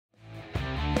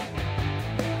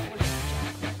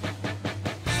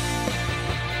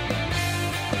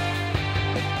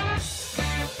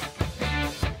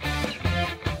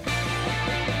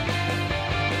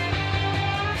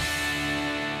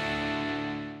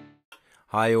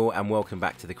Hi all and welcome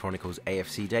back to the Chronicles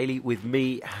AFC Daily with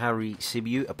me, Harry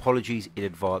Symeou. Apologies in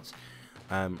advance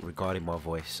regarding my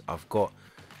voice. I don't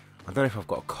know if I've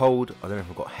got a cold, I don't know if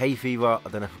I've got hay fever, I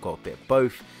don't know if I've got a bit of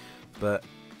both, but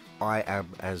I am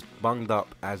as bunged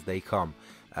up as they come.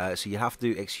 So you have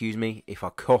to excuse me if I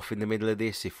cough in the middle of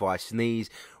this, if I sneeze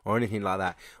or anything like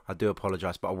that. I do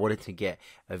apologise, but I wanted to get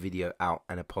a video out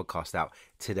and a podcast out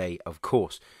today, of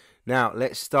course. Now,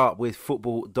 let's start with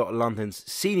Football.London's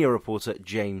senior reporter,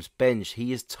 James Benge. He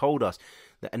has told us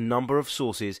that a number of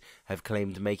sources have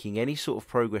claimed making any sort of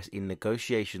progress in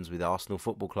negotiations with Arsenal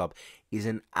Football Club is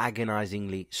an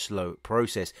agonisingly slow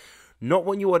process. Not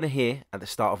what you want to hear at the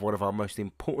start of one of our most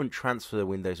important transfer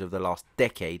windows of the last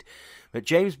decade, but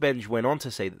James Benge went on to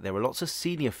say that there are lots of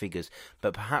senior figures,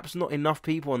 but perhaps not enough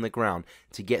people on the ground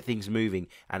to get things moving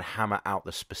and hammer out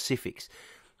the specifics.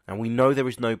 And we know there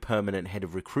is no permanent head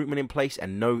of recruitment in place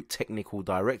and no technical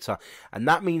director. And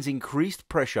that means increased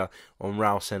pressure on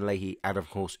Raul Sanllehi and, of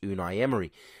course, Unai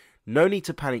Emery. No need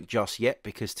to panic just yet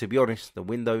because, to be honest, the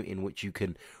window in which you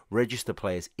can register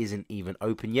players isn't even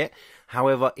open yet.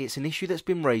 However, it's an issue that's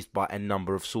been raised by a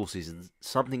number of sources and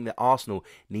something that Arsenal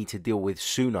need to deal with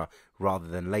sooner rather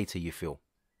than later, you feel.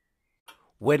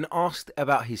 When asked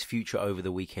about his future over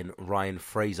the weekend, Ryan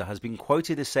Fraser has been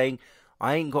quoted as saying,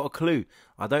 "I ain't got a clue.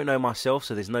 I don't know myself,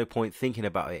 so there's no point thinking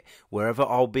about it. Wherever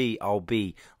I'll be, I'll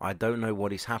be. I don't know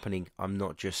what is happening. I'm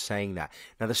not just saying that."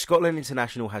 Now, the Scotland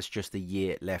international has just a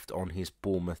year left on his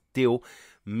Bournemouth deal,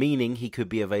 meaning he could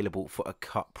be available for a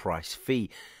cut price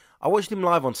fee. I watched him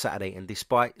live on Saturday, and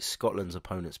despite Scotland's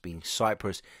opponents being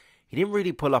Cyprus, he didn't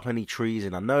really pull up any trees,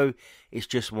 and I know it's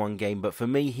just one game, but for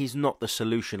me, he's not the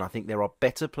solution. I think there are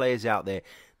better players out there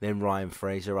than Ryan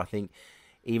Fraser. I think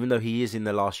even though he is in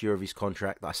the last year of his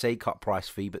contract, I say cut price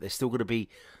fee, but there's still going to be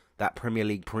that Premier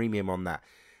League premium on that.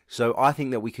 So I think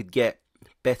that we could get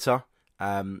better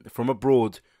from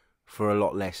abroad for a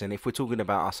lot less. And if we're talking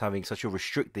about us having such a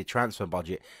restricted transfer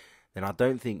budget, then I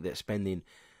don't think that spending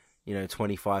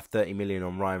 25, 30 million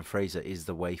on Ryan Fraser is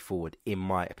the way forward, in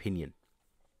my opinion.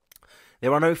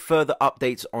 There are no further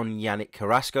updates on Yannick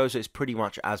Carrasco, so it's pretty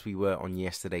much as we were on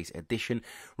yesterday's edition.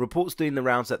 Reports doing the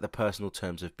rounds that the personal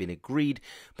terms have been agreed,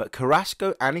 but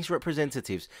Carrasco and his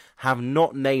representatives have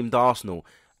not named Arsenal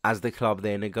as the club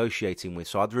they're negotiating with,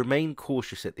 so I'd remain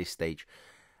cautious at this stage.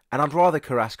 And I'd rather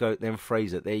Carrasco than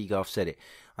Fraser. There you go, I've said it.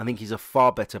 I think he's a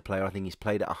far better player. I think he's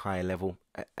played at a higher level.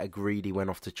 Agreed, he went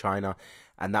off to China,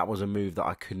 and that was a move that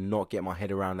I could not get my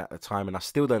head around at the time, and I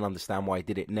still don't understand why he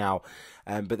did it now.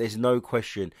 But there's no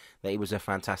question that he was a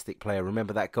fantastic player.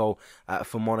 Remember that goal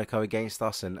for Monaco against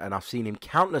us, and I've seen him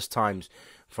countless times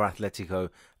for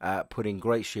Atletico put in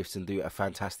great shifts and do a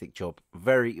fantastic job.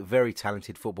 Very, very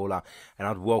talented footballer, and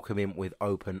I'd welcome him with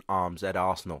open arms at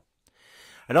Arsenal.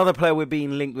 Another player we're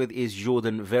being linked with is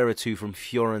Jordan Veretout from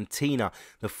Fiorentina.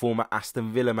 The former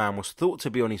Aston Villa man was thought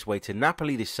to be on his way to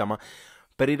Napoli this summer,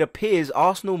 but it appears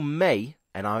Arsenal may,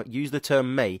 and I use the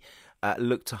term may,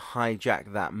 look to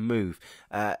hijack that move.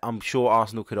 I'm sure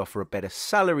Arsenal could offer a better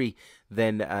salary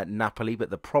than Napoli, but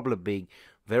the problem being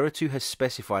Veretout has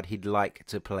specified he'd like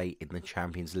to play in the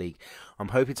Champions League. I'm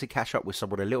hoping to catch up with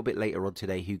someone a little bit later on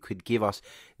today who could give us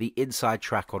the inside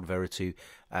track on Veretout,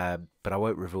 but I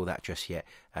won't reveal that just yet.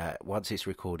 Once it's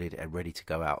recorded and ready to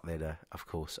go out, then of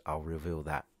course I'll reveal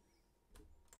that.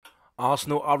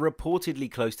 Arsenal are reportedly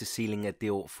close to sealing a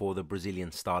deal for the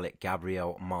Brazilian starlet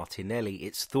Gabriel Martinelli.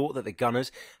 It's thought that the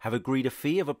Gunners have agreed a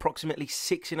fee of approximately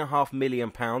 £6.5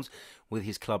 million with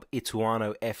his club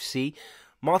Ituano FC.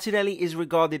 Martinelli is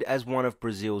regarded as one of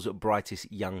Brazil's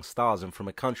brightest young stars, and from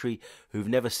a country who've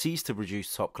never ceased to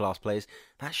produce top-class players,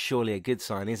 that's surely a good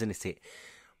sign, isn't it?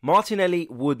 Martinelli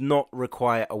would not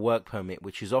require a work permit,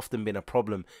 which has often been a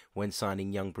problem when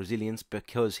signing young Brazilians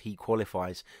because he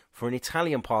qualifies for an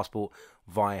Italian passport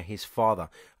via his father.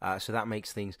 So that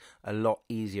makes things a lot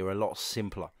easier, a lot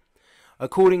simpler.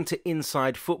 According to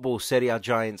Inside Football, Serie A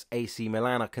giants AC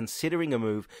Milan are considering a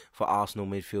move for Arsenal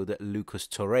midfielder Lucas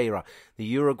Torreira. The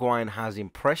Uruguayan has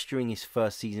impressed during his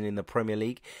first season in the Premier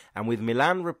League, and with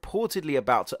Milan reportedly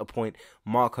about to appoint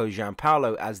Marco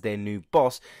Giampaolo as their new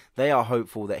boss, they are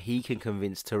hopeful that he can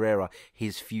convince Torreira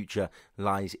his future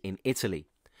lies in Italy.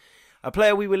 A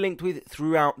player we were linked with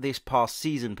throughout this past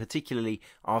season, particularly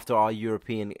after our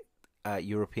European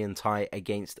tie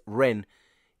against Rennes,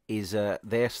 is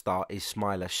their star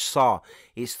Ismaila Sarr.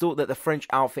 It's thought that the French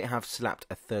outfit have slapped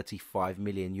a €35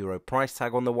 million price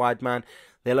tag on the wide man.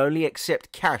 They'll only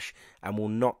accept cash and will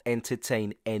not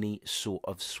entertain any sort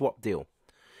of swap deal.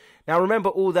 Now, remember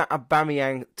all that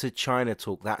Aubameyang to China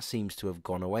talk, that seems to have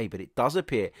gone away, but it does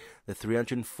appear the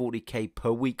 340k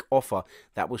per week offer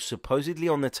that was supposedly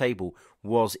on the table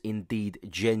was indeed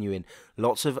genuine.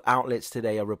 Lots of outlets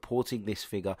today are reporting this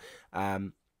figure,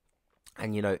 and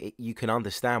you know, you can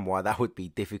understand why that would be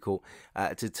difficult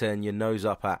to turn your nose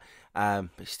up at,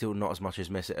 but still not as much as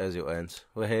Mesut Ozil earns.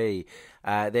 Well, hey,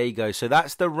 there you go. So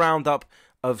that's the roundup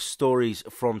of stories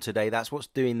from today. That's what's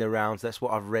doing the rounds. That's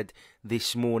what I've read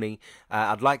this morning.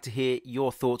 I'd like to hear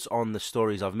your thoughts on the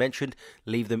stories I've mentioned.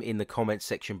 Leave them in the comments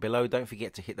section below. Don't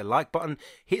forget to hit the like button,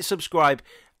 hit subscribe,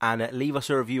 and leave us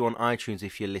a review on iTunes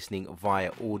if you're listening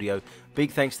via audio.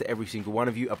 Big thanks to every single one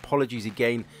of you. Apologies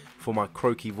again for my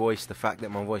croaky voice, the fact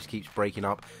that my voice keeps breaking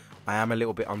up. I am a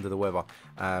little bit under the weather.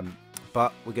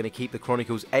 But we're going to keep the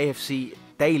Chronicles AFC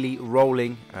Daily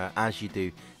rolling as you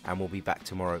do, and we'll be back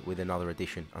tomorrow with another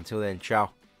edition. Until then, ciao.